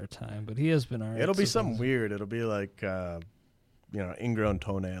a matter of time, but he has been all right. It'll be something weird. It'll be like ingrown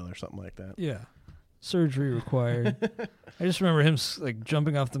toenail or something like that. Yeah. Surgery required. I just remember him like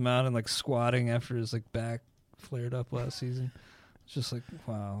jumping off the mountain, like squatting after his like back flared up last season. It's just like,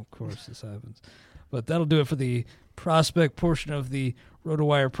 wow, of course this happens. But that'll do it for the prospect portion of the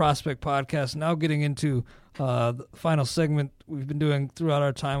RotoWire Prospect Podcast. Now getting into the final segment we've been doing throughout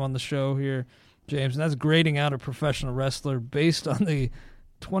our time on the show here, James, and that's grading out a professional wrestler based on the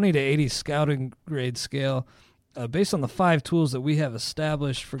 20 to 80 scouting grade scale. Based on the 5 tools that we have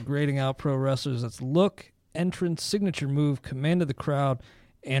established for grading out pro wrestlers. That's look, entrance, signature move, command of the crowd,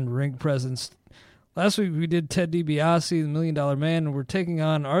 and ring presence. Last week we did Ted DiBiase, the $1 Million Man, and we're taking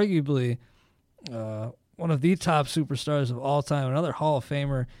on arguably one of the top superstars of all time, another Hall of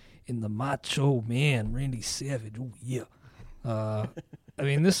Famer in the Macho Man, Randy Savage. Oh, yeah. I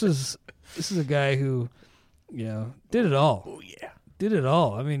mean, this is a guy who, did it all. Oh, yeah. Did it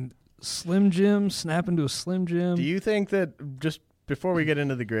all. I mean, Slim Jim, snap into a Slim Jim. Do you think that, just before we get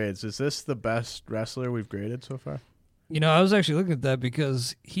into the grades, is this the best wrestler we've graded so far? I was actually looking at that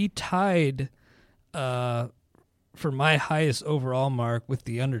because he tied for my highest overall mark with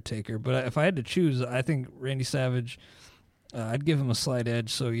The Undertaker. But if I had to choose, I think Randy Savage, I'd give him a slight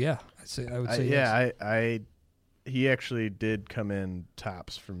edge. So, yeah, I would say yes. Yeah, he actually did come in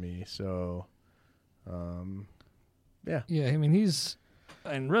tops for me. So, yeah. Yeah, I mean,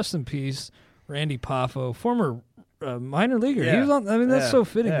 and rest in peace, Randy Poffo, former minor leaguer. Yeah. He was on. I mean, that's so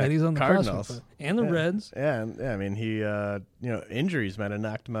fitting that he's on the Cardinals prospect and the Reds. Yeah, I mean, he injuries might have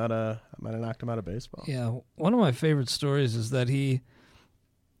knocked him out of baseball. Yeah, one of my favorite stories is that he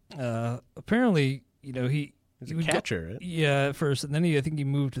apparently he's a catcher. Right? Yeah, at first, and then I think he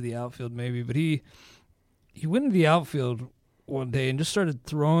moved to the outfield maybe, but he went into the outfield one day and just started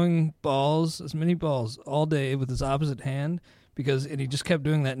throwing as many balls all day with his opposite hand. And he just kept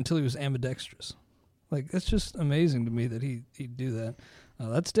doing that until he was ambidextrous. Like, that's just amazing to me that he'd do that.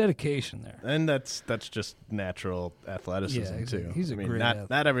 That's dedication there. And that's just natural athleticism, too. He's great athlete.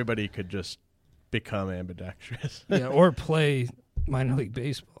 Not everybody could just become ambidextrous. Yeah, or play minor league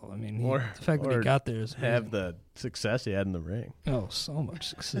baseball. I mean, the fact that he got there is amazing. Have the success he had in the ring. Oh, so much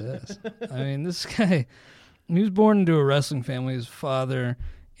success. I mean, this guy, he was born into a wrestling family. His father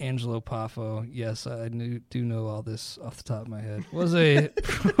Angelo Poffo, yes, I do know all this off the top of my head, was a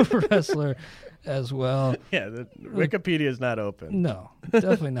pro wrestler as well. Yeah, Wikipedia is not open. No,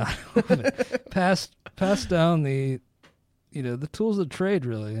 definitely not open. Passed down the tools of the trade,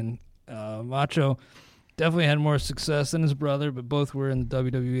 really. And Macho definitely had more success than his brother, but both were in the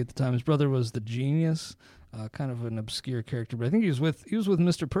WWE at the time. His brother was the Genius, kind of an obscure character, but I think he was with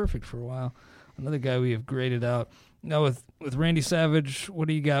Mr. Perfect for a while. Another guy we have graded out. Now with Randy Savage, what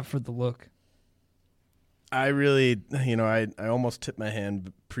do you got for the look? I really, I almost tipped my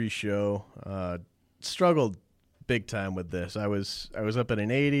hand pre-show. Struggled big time with this. I was up at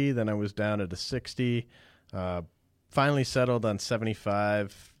an 80, then I was down at a 60. Finally settled on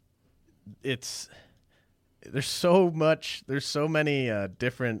 75. There's so many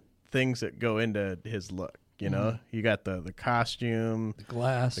different things that go into his look. You got the costume, the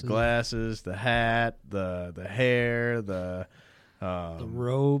glasses, the hat, the hair, the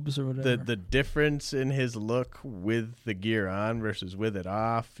robes or whatever. The difference in his look with the gear on versus with it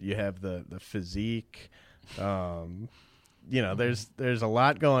off. You have the physique. There's a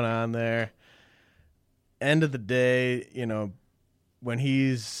lot going on there. End of the day, when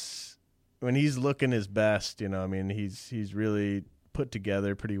he's looking his best, he's really put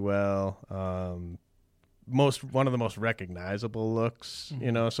together pretty well. One of the most recognizable looks,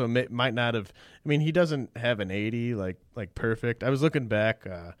 so it might not have. He doesn't have an 80 like perfect. I was looking back.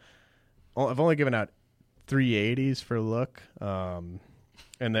 I've only given out 3 80s for look, and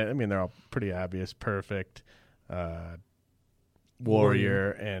they're all pretty obvious. Perfect,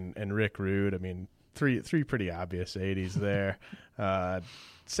 Warrior, and Rick Rude. Three pretty obvious 80s there.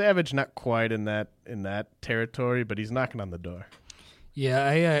 Savage not quite in that territory, but he's knocking on the door.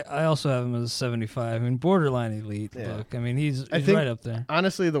 Yeah, I also have him as a 75. Borderline elite look. He's right up there.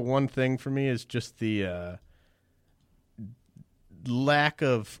 Honestly, the one thing for me is just the lack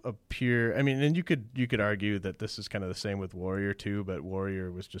of a pure. And you could argue that this is kind of the same with Warrior too, but Warrior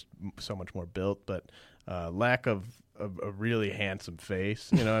was just so much more built. But lack of a really handsome face.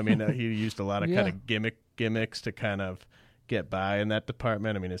 He used a lot of kind of gimmicks to kind of get by in that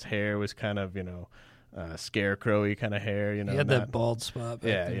department. His hair was kind of scarecrowy kind of hair, he had that bald spot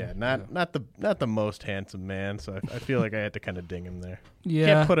back there. Not the most handsome man, so I feel like I had to kind of ding him there. Yeah,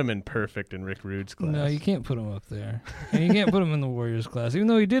 can't put him in Perfect and Rick Rude's class. No, you can't put him up there, and you can't put him in the Warriors class, even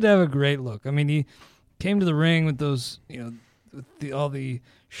though he did have a great look. He came to the ring with those, with all the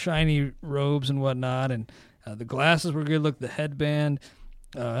shiny robes and whatnot, and the glasses were good look, the headband,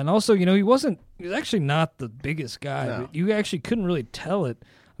 and also he was actually not the biggest guy, but you actually couldn't really tell it.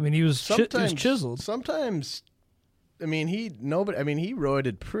 He was chiseled. Sometimes, he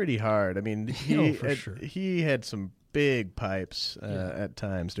roided pretty hard. He had some big pipes at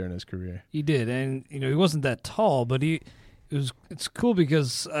times during his career. He did, and he wasn't that tall, but it's cool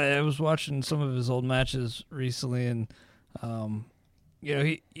because I was watching some of his old matches recently, and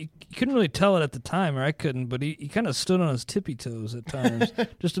he couldn't really tell it at the time, or I couldn't, but he kind of stood on his tippy toes at times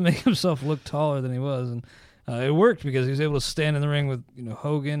just to make himself look taller than he was, and it worked because he was able to stand in the ring with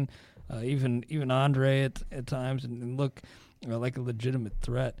Hogan, even Andre at times, and look like a legitimate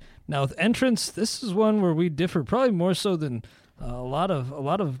threat. Now with entrance, this is one where we differ, probably more so than a lot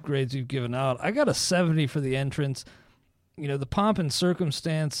of grades you've given out. I got a 70 for the entrance. The pomp and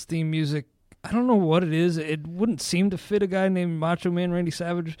circumstance theme music, I don't know what it is. It wouldn't seem to fit a guy named Macho Man Randy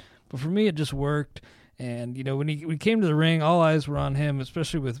Savage, but for me it just worked. And, when he came to the ring, all eyes were on him,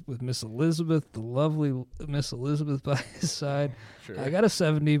 especially with Miss Elizabeth, the lovely Miss Elizabeth by his side. Sure. I got a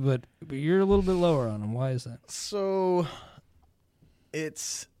 70, but you're a little bit lower on him. Why is that? So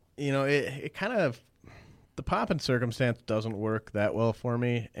it's, it kind of, the pomp and circumstance doesn't work that well for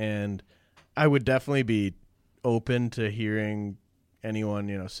me. And I would definitely be open to hearing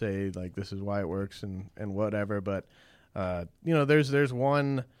anyone, say, like, this is why it works and whatever. But, there's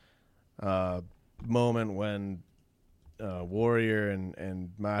one moment when Warrior and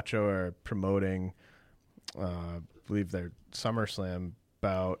Macho are promoting, I believe their SummerSlam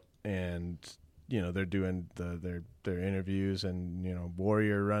bout, and they're doing their interviews, and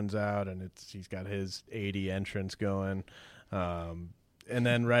Warrior runs out, and he's got his 80 entrance going, and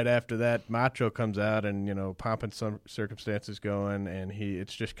then right after that Macho comes out, and pomp and some circumstances going, and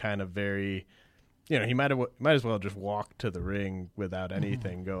it's just kind of very. He might as well just walk to the ring without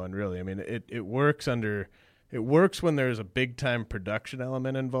anything going, really. It works it works when there's a big time production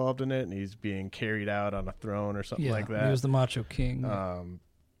element involved in it, and he's being carried out on a throne or something like that. He was the Macho King.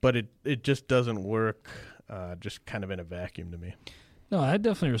 But it just doesn't work, just kind of in a vacuum to me. No, I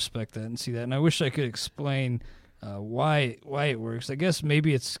definitely respect that and see that, and I wish I could explain why it works. I guess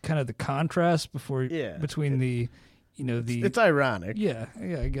maybe it's kind of the contrast between the it's ironic. Yeah,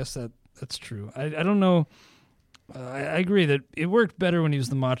 I guess that's true. I don't know. I agree that it worked better when he was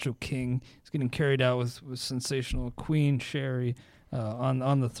the Macho King. He's getting carried out with sensational Queen Sherry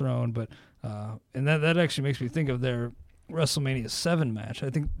on the throne, but and that actually makes me think of their WrestleMania 7 match. I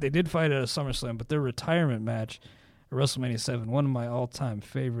think they did fight at a SummerSlam, but their retirement match at WrestleMania 7, one of my all-time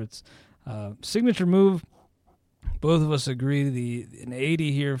favorites. Signature move, both of us agree, an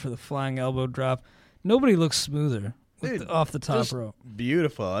 80 here for the flying elbow drop. Nobody looks smoother off the top rope.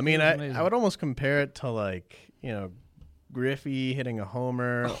 Beautiful. I mean, I would almost compare it to like, Griffey hitting a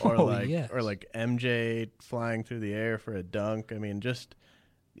homer or like MJ flying through the air for a dunk. I mean, just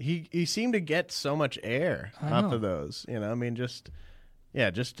he seemed to get so much air off of those. I mean, just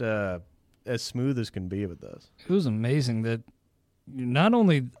as smooth as can be with those. It was amazing that not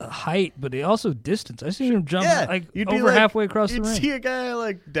only height, but also distance. I seen him jump over halfway across the ring. You'd see a guy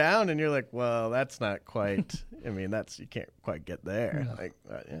like down, and you're like, well, that's not quite. I mean, you can't quite get there.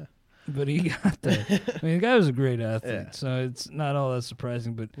 No. But he got there. I mean, the guy was a great athlete, so it's not all that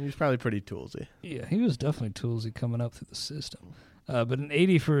surprising. But he was probably pretty toolsy. Yeah, he was definitely toolsy coming up through the system. But an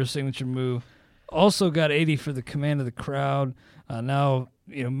 80 for a signature move. Also got 80 for the command of the crowd. Now,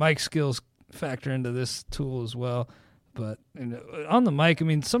 Mike's skills factor into this tool as well. But on the mic, I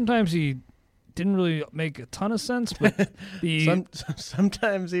mean, sometimes he didn't really make a ton of sense. But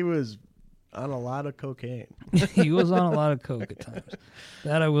sometimes he was on a lot of cocaine. He was on a lot of coke at times.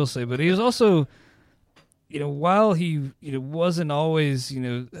 That I will say. But he was also, while he wasn't always,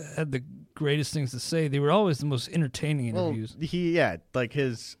 had the greatest things to say, they were always the most entertaining interviews. Like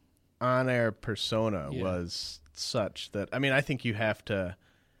his on-air persona was such that, I mean, I think you have to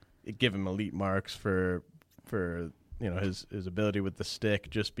give him elite marks for his ability with the stick,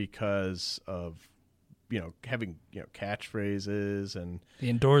 just because of having catchphrases and the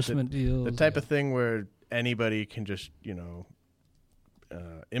endorsement deals, the type of thing where anybody can just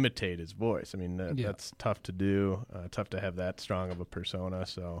imitate his voice. I mean, that's tough to do. Tough to have that strong of a persona.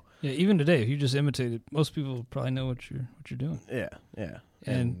 So even today, if you just imitate it, most people probably know what you're doing.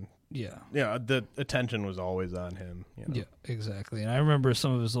 And the attention was always on him. Yeah, exactly. And I remember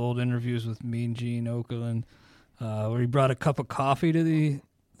some of his old interviews with Mean Gene Okerlund, where he brought a cup of coffee to the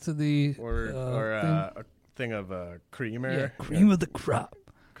thing. A thing of creamer. Yeah, cream of the crop.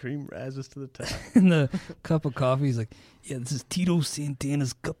 Cream rises to the top. In the cup of coffee, he's like, this is Tito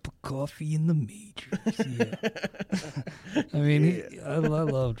Santana's cup of coffee in the majors. Yeah. I mean, I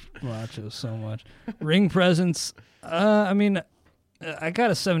loved Macho so much. Ring presence, I mean, I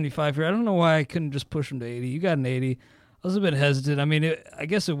got a 75 here. I don't know why I couldn't just push him to 80. You got an 80. I was a bit hesitant. I mean, I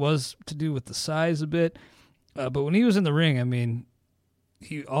guess it was to do with the size a bit. But when he was in the ring, I mean,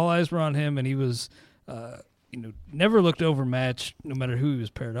 all eyes were on him, and he was, never looked overmatched, no matter who he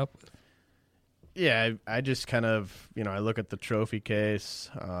was paired up with. Yeah, I just kind of, I look at the trophy case,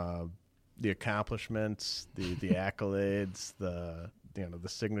 the accomplishments, the accolades, the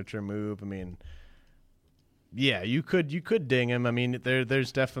signature move. I mean, yeah, you could ding him. I mean,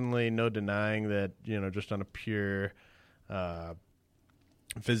 there's definitely no denying that, just on a pure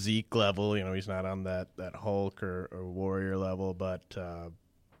physique level, he's not on that Hulk or Warrior level, but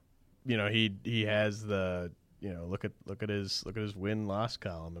he has the look at his win-loss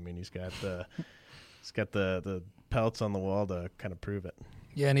column. I mean, he's got the pelts on the wall to kind of prove it.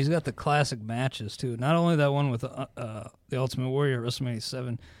 Yeah, and he's got the classic matches too. Not only that one with the Ultimate Warrior at WrestleMania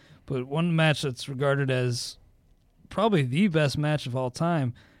 7, but one match that's regarded as probably the best match of all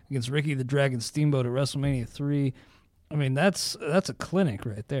time against Ricky the Dragon Steamboat at WrestleMania 3. I mean, that's a clinic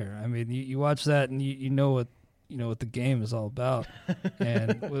right there. I mean, you watch that and you know what the game is all about.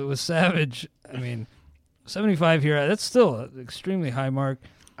 And with Savage, I mean, 75 here, that's still an extremely high mark.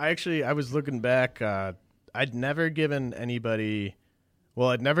 I was looking back. I'd never given anybody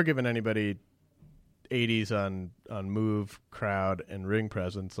 80s on move, crowd, and ring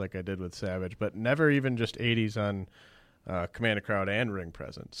presence like I did with Savage, but never even just 80s on command of crowd and ring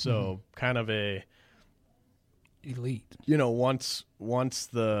presence. So kind of a elite. Once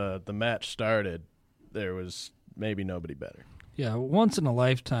the match started, there was maybe nobody better. Yeah, once in a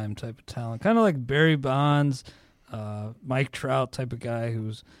lifetime type of talent, kind of like Barry Bonds, Mike Trout type of guy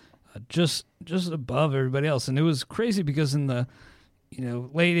who's just above everybody else. And it was crazy because in the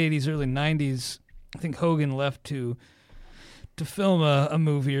late 80s, early 90s, I think Hogan left to film a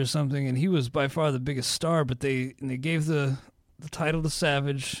movie or something, and he was by far the biggest star. But they gave the title to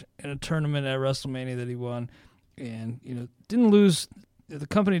Savage in a tournament at WrestleMania that he won, and didn't lose. The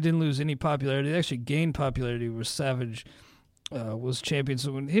company didn't lose any popularity. They actually gained popularity where Savage was champion.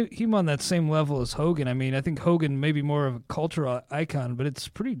 So when he won that same level as Hogan, I mean, I think Hogan may be more of a cultural icon, but it's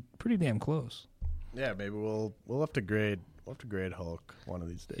pretty damn close. Yeah, maybe we'll have to grade Hulk one of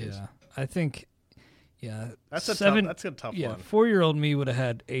these days. Yeah, I think. Yeah, that's a tough one. Yeah, 4-year-old me would have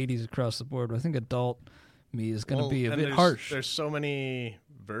had 80s across the board. But I think adult me is going to be a bit harsh. There's so many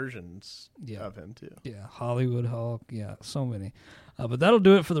versions of him too. Yeah, Hollywood Hulk. Yeah, so many. But that'll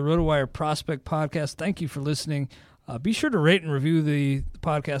do it for the RotoWire Prospect Podcast. Thank you for listening. Be sure to rate and review the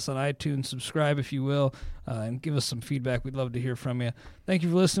podcast on iTunes. Subscribe if you will, and give us some feedback. We'd love to hear from you. Thank you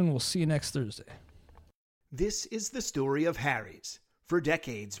for listening. We'll see you next Thursday. This is the story of Harry's. For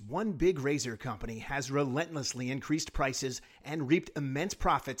decades, one big razor company has relentlessly increased prices and reaped immense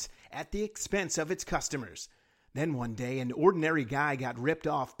profits at the expense of its customers. Then one day, an ordinary guy got ripped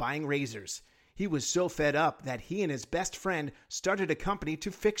off buying razors. He was so fed up that he and his best friend started a company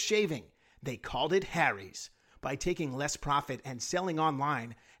to fix shaving. They called it Harry's. By taking less profit and selling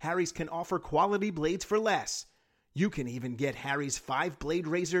online, Harry's can offer quality blades for less. You can even get Harry's 5-blade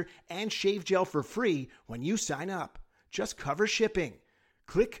razor and shave gel for free when you sign up. Just cover shipping.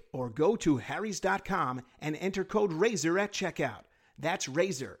 Click or go to harrys.com and enter code RAZOR at checkout. That's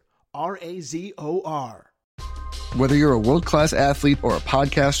RAZOR, R-A-Z-O-R. Whether you're a world-class athlete or a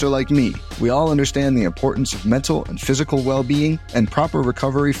podcaster like me, we all understand the importance of mental and physical well-being and proper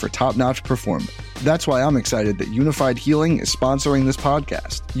recovery for top-notch performance. That's why I'm excited that Unified Healing is sponsoring this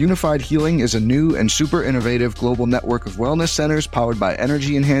podcast. Unified Healing is a new and super innovative global network of wellness centers powered by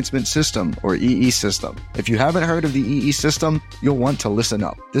Energy Enhancement System, or EE System. If you haven't heard of the EE System, you'll want to listen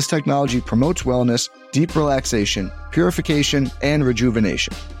up. This technology promotes wellness, deep relaxation, purification, and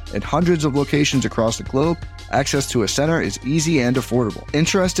rejuvenation. In hundreds of locations across the globe, access to a center is easy and affordable.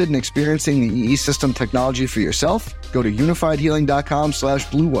 Interested in experiencing the EE System technology for yourself? Go to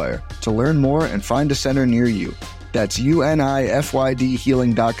unifiedhealing.com/bluewire to learn more and find a center near you. That's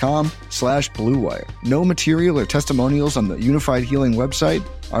unifydhealing.com/bluewire. No material or testimonials on the Unified Healing website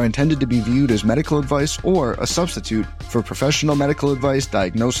are intended to be viewed as medical advice or a substitute for professional medical advice,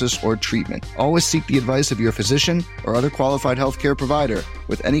 diagnosis, or treatment. Always seek the advice of your physician or other qualified healthcare provider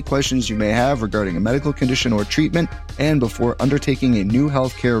with any questions you may have regarding a medical condition or treatment and before undertaking a new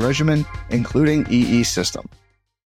healthcare regimen, including EE System.